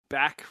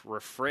back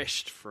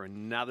refreshed for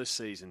another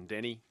season,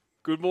 Denny.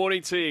 Good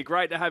morning to you.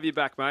 Great to have you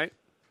back, mate.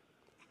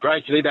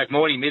 Great to be back.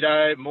 Morning,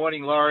 Middo.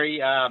 Morning,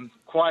 Laurie.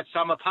 Quiet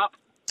summer, pup.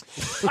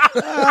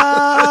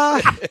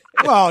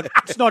 Well,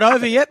 it's not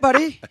over yet,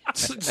 buddy.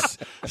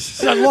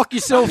 So lock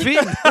yourself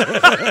in.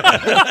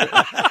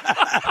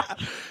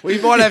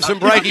 We might have some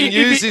breaking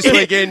news this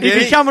weekend, If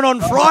Denny. you're coming on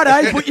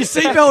Friday, put your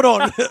seatbelt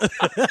on.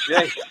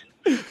 Jeez.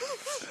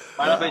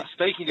 Mate, I've been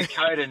speaking to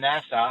Coda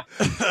NASA,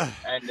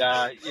 and,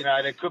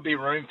 there could be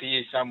room for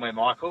you somewhere,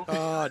 Michael.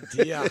 Oh,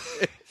 dear.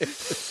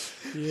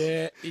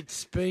 Yeah,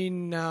 it's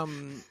been...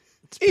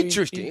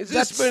 Interesting.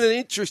 It's been an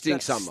interesting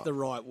that's summer. the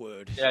right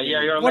word. Yeah,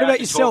 you're allowed What about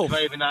to yourself? talk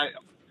to me, even though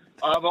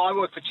I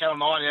work for Channel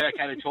 9. You're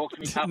okay to talk to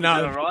me, pup? No,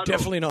 Is that all right?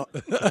 definitely not.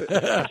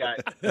 Okay.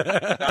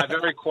 No,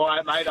 very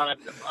quiet, mate.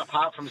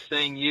 Apart from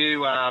seeing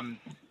you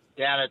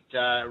down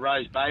at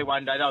Rose Bay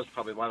one day, that was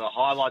probably one of the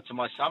highlights of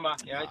my summer.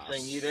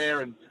 Seeing you there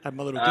and Had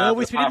my little girl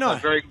with me, didn't I?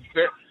 Very,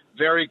 very,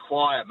 very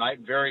quiet, mate.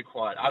 Very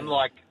quiet.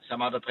 Unlike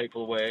some other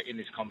people were in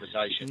this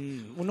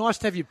conversation. Well, nice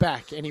to have you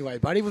back anyway,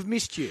 buddy. We've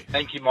missed you.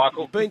 Thank you,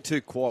 Michael. You've been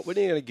too quiet. When are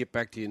you going to get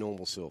back to your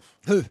normal self?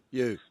 Who?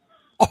 You.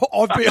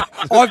 Oh,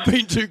 I've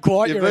been too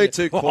quiet. You've you been reckon?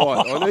 too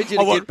quiet. I need you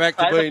to get back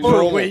to being for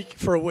a normal.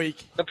 For a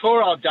week. The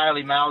poor old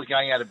Daily Mail's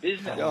going out of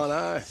business. Oh,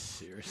 no.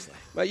 Seriously.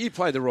 Mate, you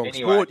played the wrong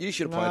Anyway. sport. You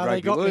should have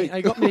played No, rugby league.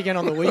 They got me again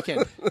on the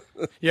weekend.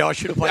 Yeah, I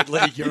should have played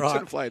league. You're You right.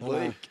 should have played I know.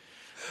 league.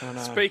 I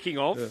know. Speaking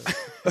of,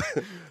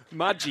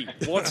 Mudgee,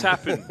 what's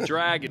happened?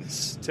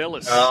 Dragons, tell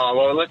us. Oh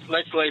well,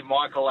 let's leave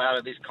Michael out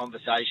of this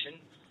conversation.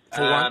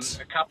 For once.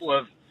 A couple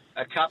of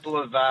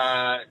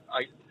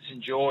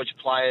St George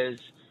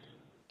players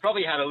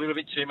probably had a little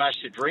bit too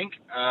much to drink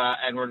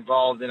and were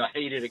involved in a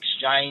heated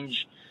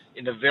exchange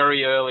in the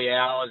very early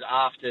hours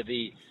after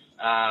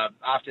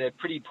their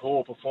pretty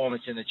poor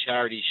performance in the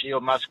Charity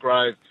Shield.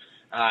 Musgrove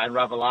and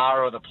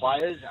Ravalawa are the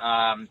players.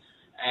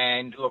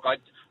 And look,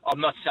 I'm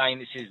not saying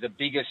this is the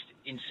biggest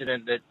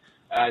incident that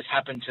has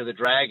happened to the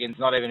Dragons,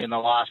 not even in the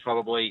last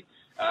probably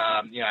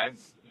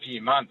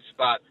few months,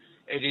 but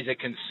it is a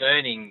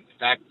concerning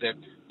fact that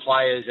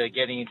players are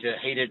getting into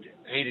heated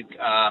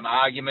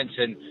arguments,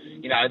 and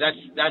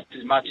that's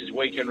as much as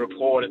we can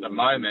report at the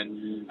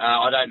moment.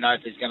 I don't know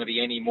if there's going to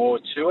be any more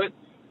to it,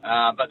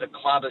 but the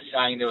club is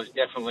saying there was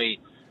definitely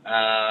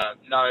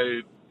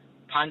no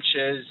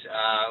punches,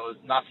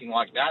 nothing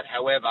like that.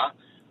 However,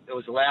 it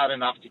was loud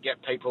enough to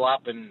get people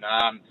up and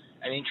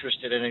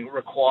interested and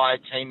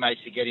required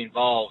teammates to get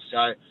involved.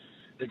 So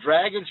the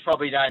Dragons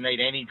probably don't need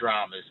any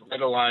dramas,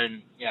 let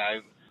alone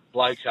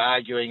blokes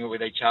arguing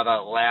with each other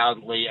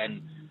loudly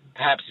and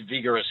perhaps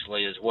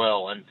vigorously as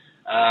well. And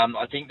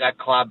I think that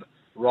club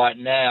right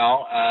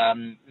now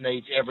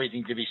needs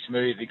everything to be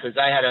smooth, because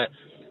they had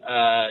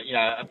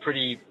a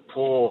pretty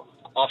poor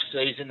off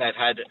season. They've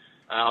had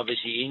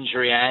obviously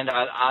injury and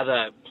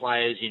other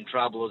players in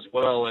trouble as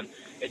well. And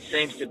it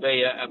seems to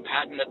be a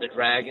pattern at the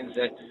Dragons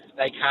that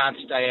they can't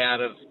stay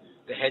out of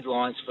the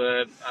headlines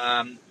for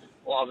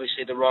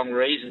obviously the wrong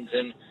reasons.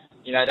 And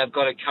they've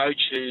got a coach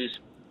who's,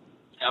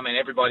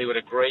 everybody would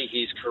agree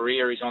his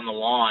career is on the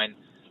line,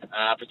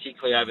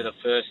 particularly over the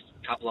first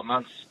couple of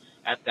months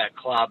at that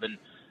club. And,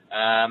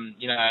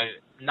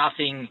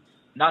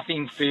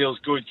 nothing feels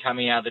good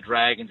coming out of the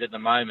Dragons at the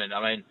moment.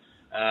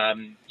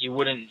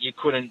 You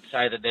couldn't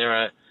say that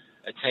they're a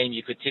team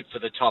you could tip for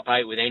the top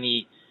 8 with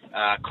any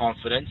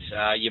confidence.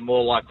 You're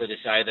more likely to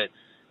say that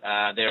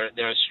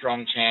they're a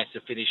strong chance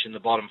to finish in the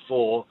bottom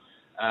 4.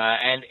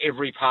 And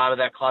every part of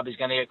that club is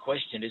going to get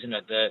questioned, isn't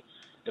it?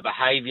 The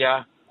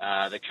behaviour,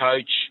 the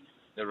coach,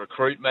 the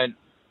recruitment,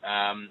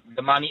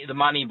 the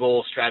money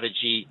ball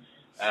strategy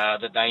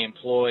that they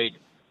employed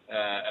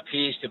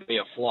appears to be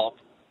a flop,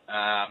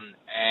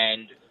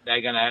 and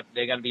they're going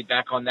to be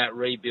back on that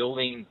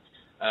rebuilding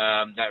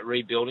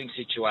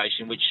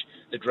situation, which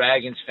the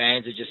Dragons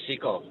fans are just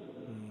sick of.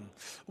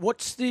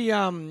 What's the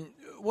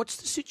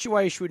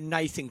situation with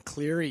Nathan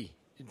Cleary,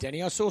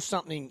 Danny? I saw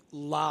something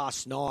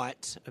last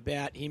night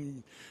about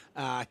him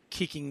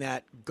kicking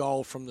that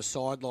goal from the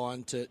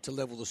sideline to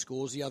level the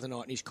scores the other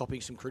night, and he's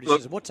copying some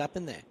criticism. What's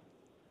happened there?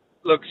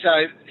 Look,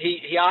 so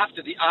he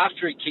after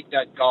he kicked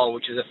that goal,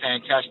 which was a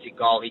fantastic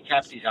goal, he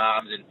tapped his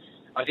arms, and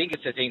I think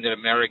it's the thing that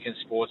American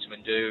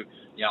sportsmen do.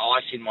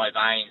 Ice in my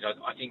veins.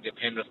 I think the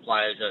Penrith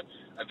players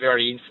are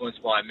very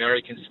influenced by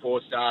American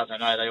sports stars. I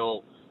know they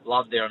all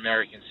love their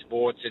American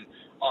sports, and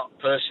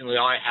personally,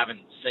 I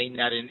haven't seen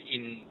that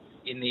in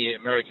the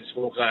American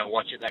sport because I don't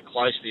watch it that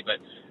closely. But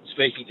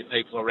speaking to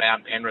people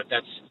around Penrith,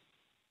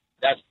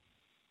 that's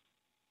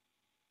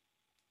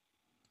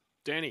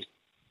Danny.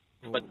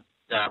 But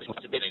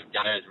it's a bit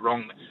done as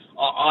wrong.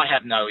 I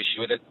have no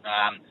issue with it.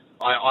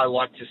 I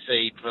like to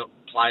see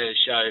players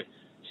show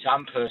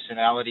some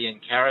personality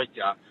and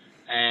character,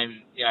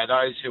 and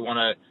those who want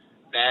to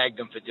bag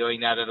them for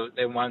doing that are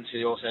the ones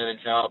who also then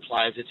say, "Oh,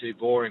 players are too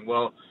boring."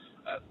 Well,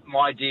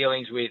 my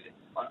dealings with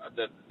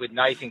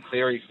Nathan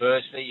Cleary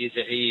firstly is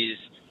that he is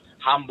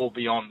humble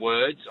beyond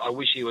words. I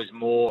wish he was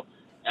more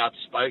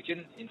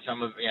outspoken in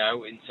some of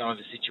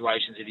the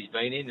situations that he's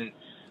been in, and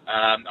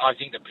I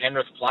think the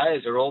Penrith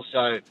players are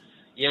also,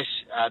 yes,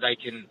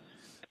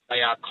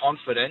 they are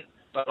confident,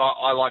 but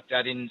I like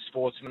that in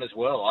sportsmen as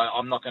well.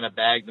 I'm not going to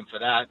bag them for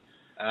that.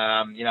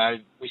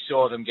 We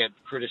saw them get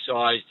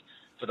criticised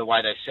for the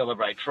way they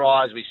celebrate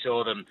tries. We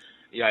saw them,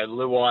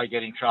 Luai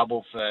get in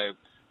trouble for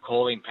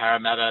calling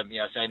Parramatta,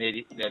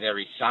 saying they're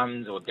his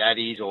sons or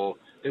daddies, or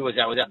who was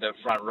that? Was that the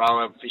front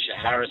rower, Fisher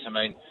Harris? I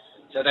mean,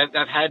 so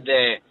they've had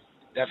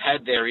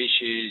their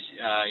issues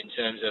in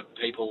terms of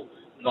people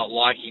not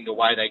liking the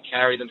way they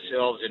carry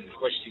themselves and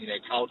questioning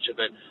their culture.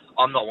 But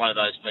I'm not one of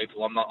those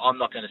people. I'm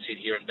not going to sit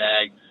here and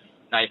bag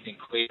Nathan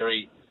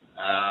Cleary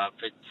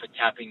for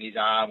tapping his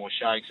arm or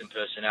showing some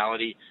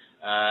personality.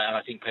 And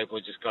I think people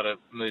have just got to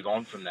move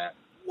on from that.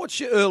 What's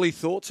your early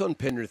thoughts on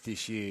Penrith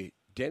this year,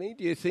 Danny?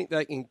 Do you think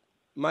they can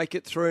make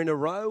it through in a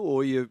row,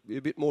 or you're a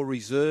bit more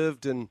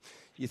reserved and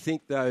you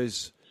think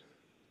those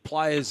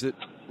players that,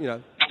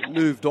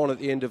 moved on at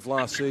the end of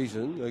last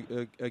season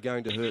are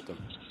going to hurt them?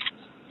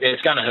 Yeah,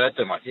 it's going to hurt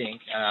them, I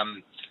think.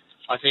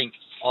 I think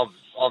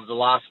of the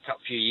last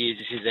few years,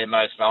 this is their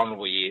most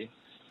vulnerable year.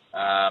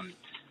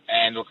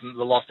 And look,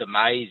 the loss of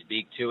May is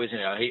big too, isn't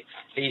it?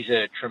 He's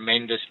a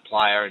tremendous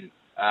player, and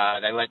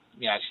they let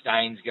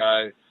Staines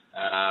go.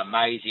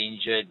 May's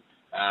injured.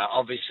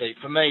 Obviously,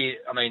 for me,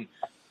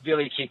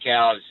 Billy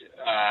Kickows,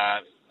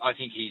 I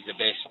think he's the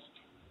best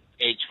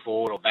edge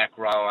forward or back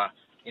rower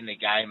in the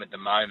game at the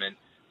moment.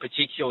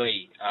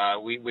 Particularly,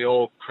 we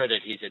all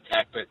credit his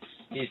attack, but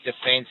his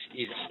defence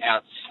is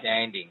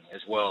outstanding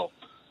as well.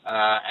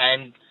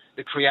 And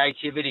the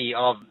creativity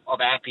of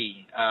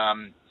Appy,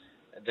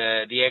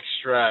 the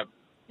extra,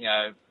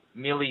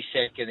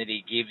 millisecond that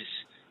he gives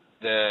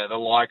the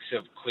likes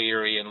of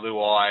Cleary and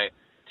Luai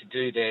to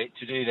do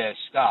their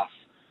stuff.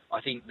 I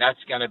think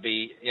that's going to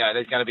be,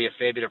 there's going to be a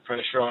fair bit of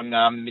pressure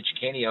on Mitch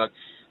Kenny.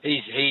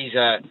 He's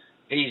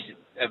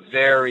a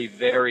very,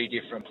 very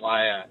different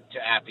player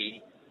to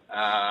Appy,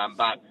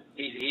 but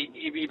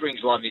he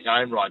brings a lot of his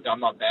own right. I'm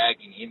not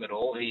bagging him at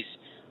all. He's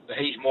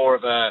more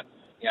of a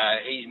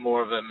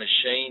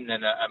machine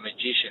than a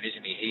magician,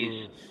 isn't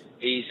he?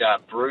 He's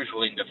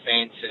brutal in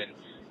defence, and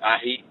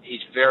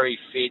he's very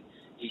fit.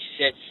 He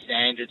sets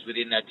standards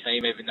within that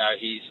team, even though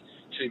he's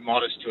too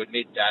modest to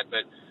admit that.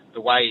 But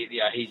the way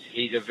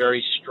he's a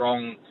very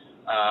strong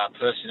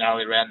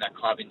personality around that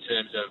club in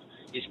terms of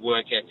his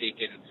work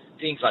ethic and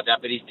things like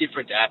that. But he's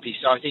different to Appy.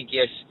 So I think,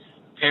 yes,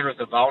 Penrith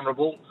are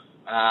vulnerable.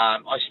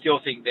 I still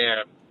think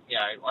they're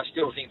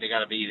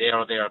going to be there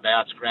or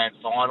thereabouts grand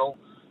final.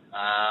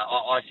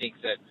 I think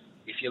that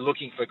if you're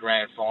looking for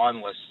grand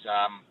finalists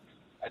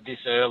at this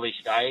early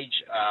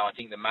stage, I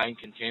think the main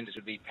contenders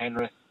would be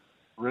Penrith,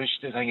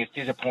 Roosters. I think it's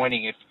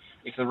disappointing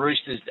if the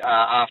Roosters,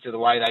 after the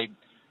way they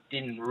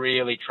didn't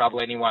really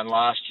trouble anyone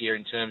last year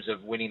in terms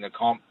of winning the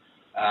comp,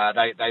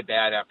 they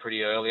bowed out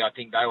pretty early. I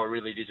think they were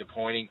really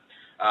disappointing.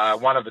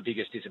 One of the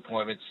biggest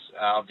disappointments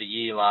of the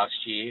year last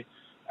year.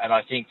 And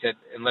I think that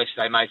unless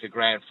they make a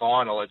grand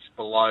final, it's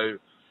below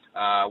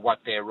what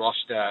their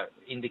roster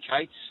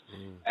indicates.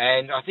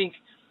 And I think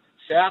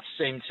South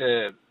seem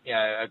to,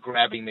 are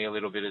grabbing me a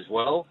little bit as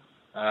well.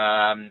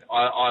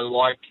 I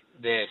like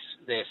their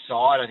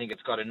side. I think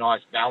it's got a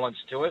nice balance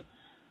to it.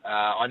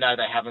 I know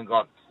they haven't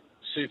got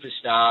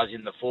superstars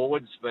in the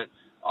forwards, but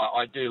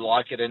I do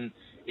like it. And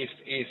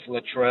if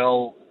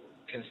Latrell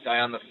can stay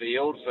on the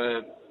field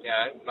for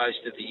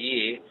most of the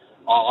year,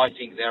 I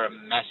think they're a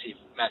massive,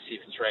 massive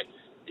threat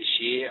this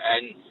year.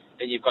 And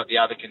then you've got the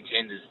other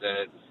contenders,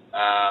 the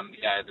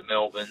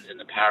Melbournes and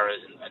the Paras,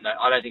 and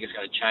I don't think it's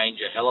going to change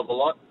a hell of a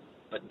lot.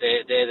 But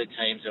they're the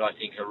teams that I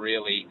think are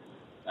really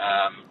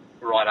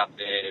right up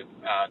there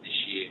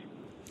this year.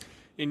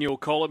 In your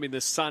column in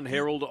the Sun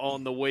Herald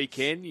on the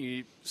weekend,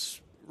 you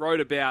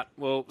wrote about,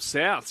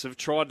 Souths have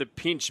tried to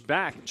pinch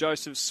back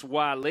Joseph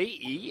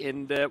Suaalii,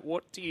 and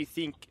what do you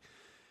think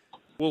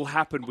will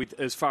happen with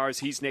as far as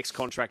his next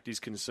contract is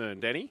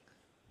concerned, Danny?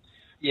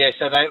 Yeah,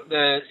 so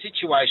the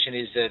situation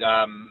is that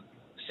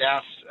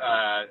South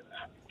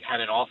had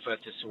an offer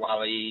to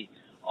Suaalii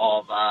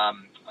of, I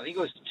think it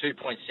was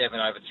 2.7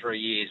 over 3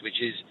 years,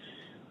 which is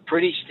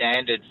pretty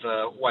standard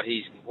for what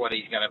he's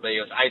going to be.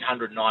 It was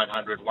 800,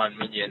 900, 1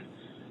 million.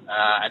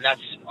 And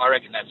I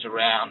reckon that's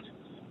around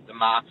the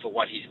mark for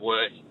what he's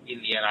worth in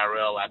the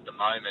NRL at the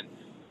moment.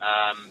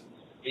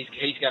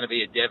 He's going to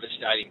be a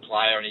devastating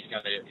player, and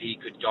he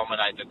could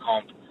dominate the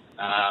comp,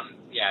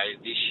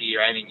 this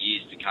year and in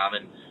years to come.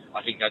 And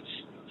I think that's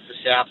for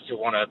South to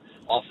want to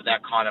offer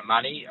that kind of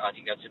money. I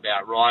think that's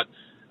about right.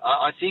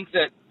 I think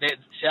that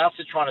Souths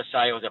are trying to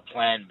say it was a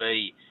plan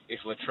B if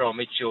Latrell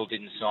Mitchell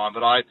didn't sign,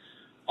 but I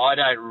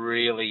don't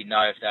really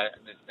know if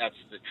that's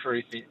the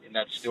truth in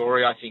that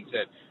story. I think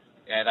that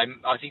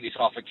I think this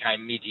offer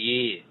came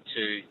mid-year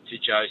to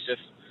Joseph,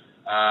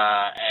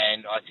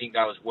 and I think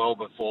that was well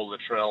before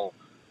Latrell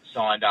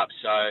signed up.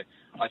 So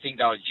I think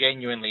they were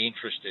genuinely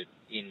interested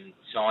in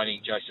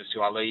signing Joseph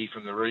Suaalii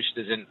from the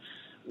Roosters, and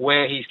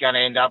where he's going to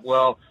end up,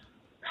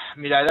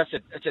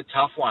 that's a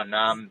tough one.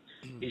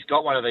 He's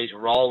got one of these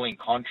rolling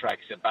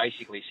contracts that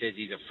basically says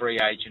he's a free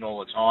agent all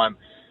the time,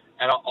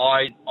 and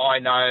I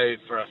know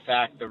for a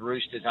fact the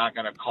Roosters aren't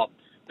going to cop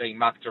being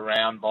mucked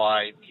around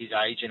by his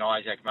agent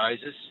Isaac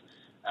Moses.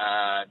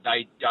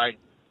 They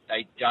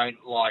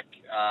don't like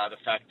the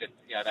fact that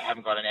they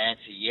haven't got an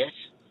answer yet.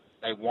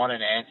 They want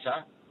an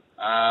answer,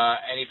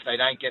 and if they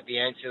don't get the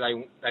answer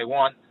they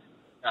want,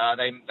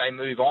 they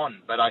move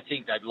on. But I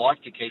think they'd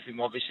like to keep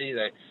him. Obviously,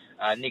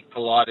 Nick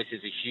Politis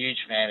is a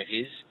huge fan of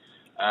his,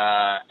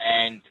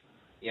 and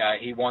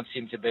he wants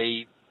him to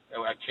be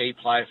a key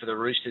player for the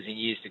Roosters in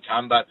years to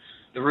come. But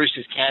the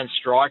Roosters can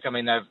strike. I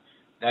mean,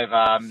 they've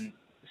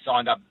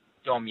signed up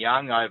Dom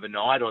Young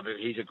overnight, or that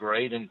he's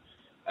agreed, and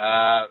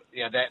that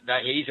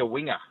he's a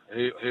winger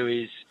who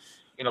is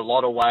in a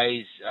lot of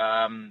ways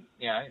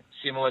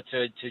similar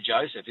to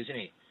Joseph, isn't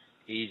he?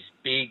 He's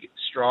big,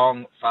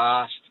 strong,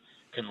 fast,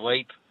 can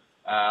leap.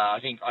 I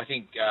think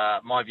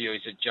my view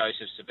is that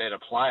Joseph's a better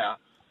player,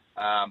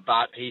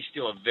 but he's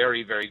still a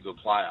very, very good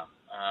player.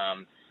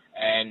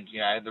 And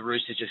the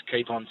Roosters just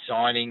keep on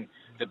signing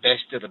the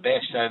best of the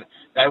best, so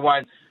they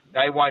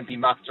won't be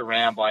mucked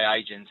around by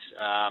agents.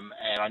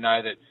 And I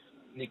know that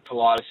Nick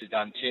Politis has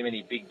done too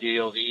many big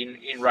deals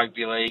in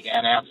rugby league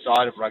and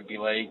outside of rugby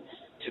league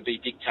to be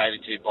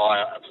dictated to by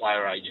a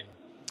player agent.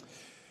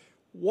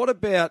 What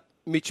about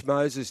Mitch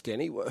Moses,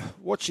 Denny?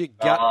 What's your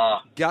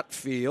gut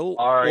feel,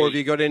 or have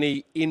you got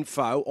any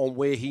info on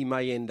where he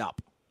may end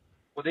up?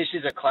 Well, this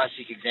is a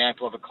classic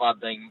example of a club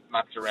being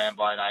mucked around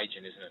by an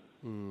agent, isn't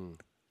it?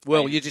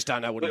 Well, you just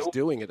don't know what he's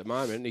doing at the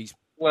moment.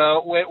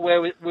 Well,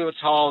 we were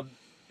told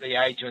the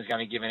agent was going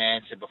to give an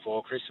answer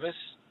before Christmas,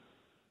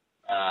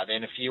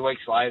 then a few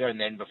weeks later, and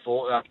then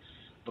before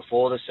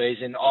the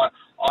season.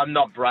 I'm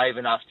not brave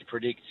enough to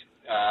predict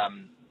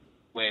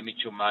where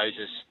Mitchell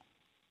Moses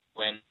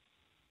went.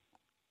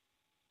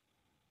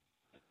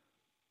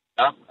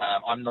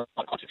 I'm not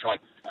going to try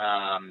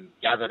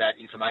gather that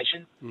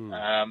information,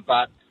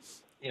 but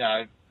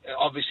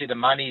obviously the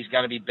money is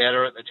going to be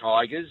better at the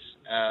Tigers.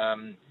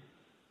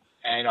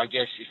 And I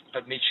guess,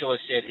 but Mitchell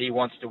has said he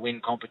wants to win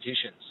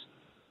competitions.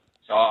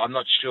 So I'm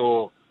not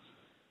sure.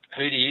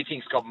 Who do you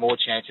think's got more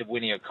chance of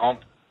winning a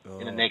comp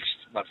in the next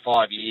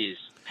 5 years?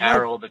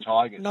 Parra or the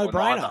Tigers? No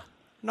brainer.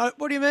 No,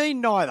 what do you mean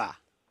neither?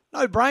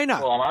 No brainer.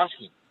 Well, I'm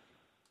asking.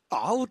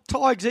 Oh,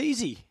 Tigers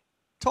easy.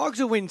 Tigers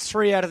will win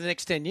 3 out of the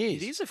next 10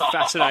 years. It is a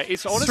fascinating.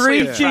 It's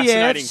honestly a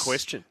fascinating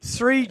question.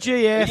 3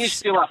 GFs. You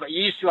still up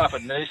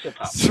at Noosa,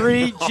 pup.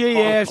 3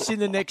 GFs in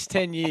the next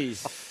 10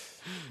 years.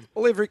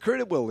 Well, they've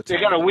recruited well. They're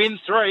going to win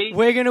 3.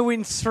 We're going to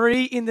win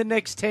 3 in the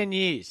next 10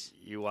 years.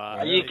 You are.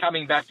 Are you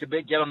coming back to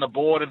get on the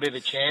board and be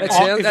the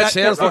champion? That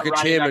sounds like a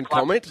chairman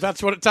comment.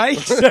 That's what it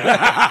takes.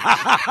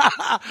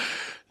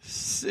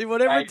 See,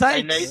 whatever it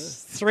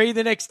takes. 3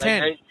 the next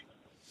 10.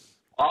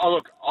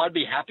 Look, I'd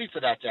be happy for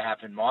that to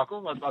happen,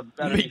 Michael.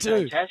 That'd Me be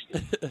too.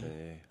 Fantastic.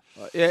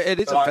 Yeah, it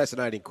is a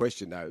fascinating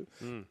question, though,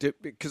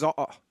 because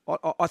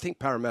I think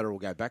Parramatta will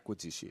go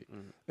backwards this year,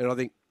 and I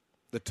think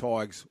the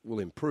Tigers will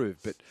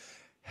improve, but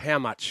how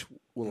much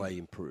will they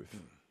improve?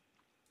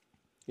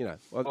 They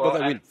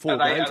win 4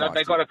 games.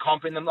 They've got a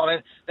comp in them. I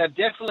mean, they've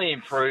definitely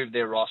improved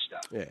their roster.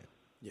 Yeah.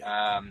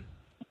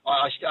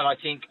 I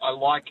think I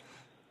like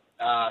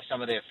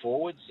some of their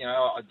forwards.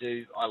 I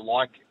do.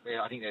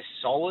 I think they're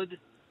solid.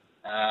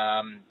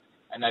 And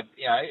they,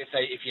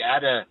 if you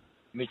add a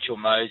Mitchell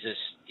Moses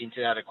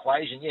into that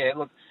equation,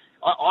 look,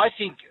 I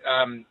think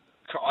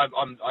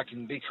I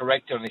can be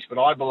correct on this, but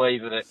I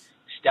believe that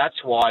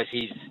stats wise,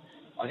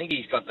 I think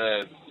he's got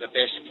the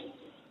best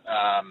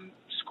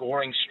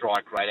scoring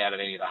strike rate out of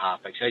any of the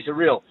halfbacks. So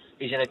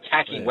he's an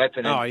attacking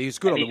weapon. Oh, he's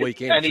good on the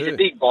weekend and he's a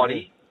big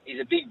body. He's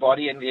a big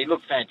body, and he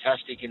looked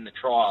fantastic in the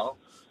trial.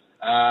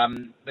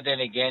 But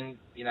then again,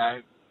 we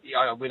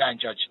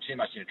don't judge too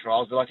much in the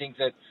trials, but I think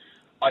that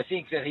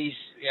he's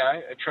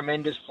a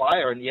tremendous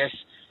player, and yes,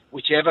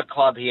 whichever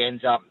club he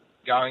ends up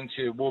going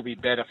to will be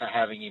better for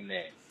having him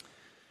there.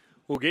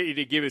 We'll get you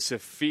to give us a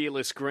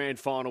fearless grand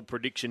final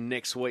prediction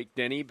next week,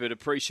 Denny, but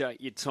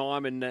appreciate your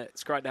time, and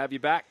it's great to have you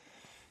back.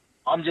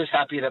 I'm just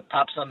happy that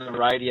Pup's on the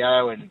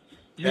radio and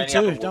me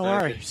too. Don't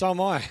worry. So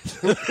am I.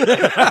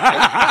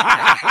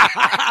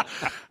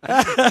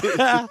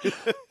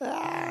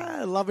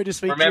 Lovely to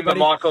speak to you, Remember,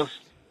 Michael,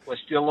 we're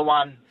still the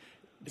one.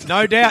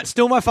 No doubt.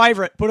 Still my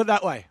favourite. Put it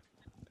that way.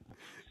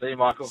 See you,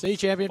 Michael. See you,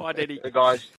 champion. Bye, Denny. The guys.